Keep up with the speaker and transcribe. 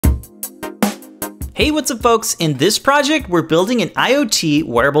Hey, what's up folks? In this project, we're building an IoT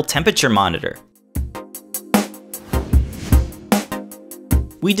wearable temperature monitor.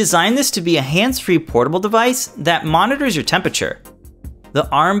 We designed this to be a hands-free portable device that monitors your temperature. The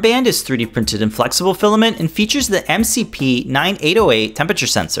armband is 3D printed in flexible filament and features the MCP9808 temperature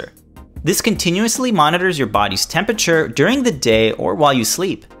sensor. This continuously monitors your body's temperature during the day or while you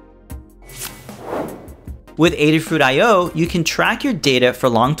sleep. With Adafruit I/O, you can track your data for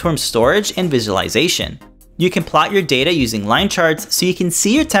long-term storage and visualization. You can plot your data using line charts so you can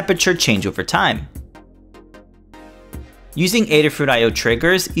see your temperature change over time. Using Adafruit I/O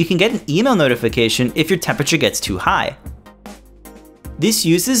triggers, you can get an email notification if your temperature gets too high. This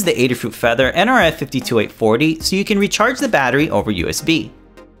uses the Adafruit Feather nRF52840 so you can recharge the battery over USB.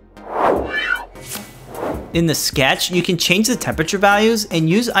 In the sketch, you can change the temperature values and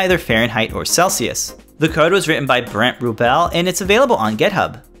use either Fahrenheit or Celsius. The code was written by Brent Rubel and it's available on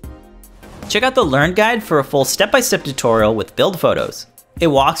GitHub. Check out the Learn Guide for a full step-by-step tutorial with build photos. It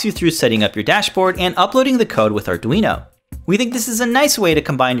walks you through setting up your dashboard and uploading the code with Arduino. We think this is a nice way to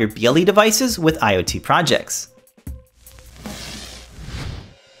combine your BLE devices with IoT projects.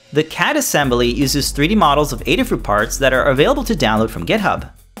 The CAD assembly uses 3D models of Adafruit parts that are available to download from GitHub.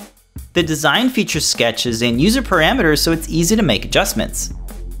 The design features sketches and user parameters so it's easy to make adjustments.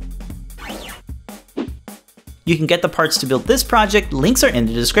 You can get the parts to build this project, links are in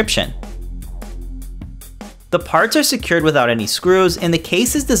the description. The parts are secured without any screws and the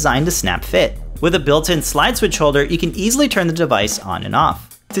case is designed to snap fit. With a built-in slide switch holder, you can easily turn the device on and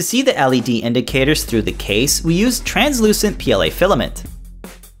off. To see the LED indicators through the case, we use translucent PLA filament.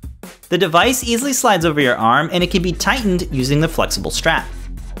 The device easily slides over your arm and it can be tightened using the flexible strap.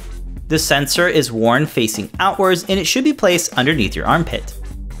 The sensor is worn facing outwards and it should be placed underneath your armpit.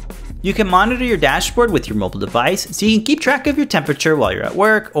 You can monitor your dashboard with your mobile device so you can keep track of your temperature while you're at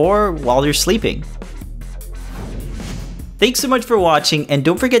work or while you're sleeping. Thanks so much for watching and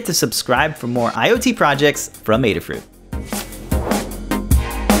don't forget to subscribe for more IoT projects from Adafruit.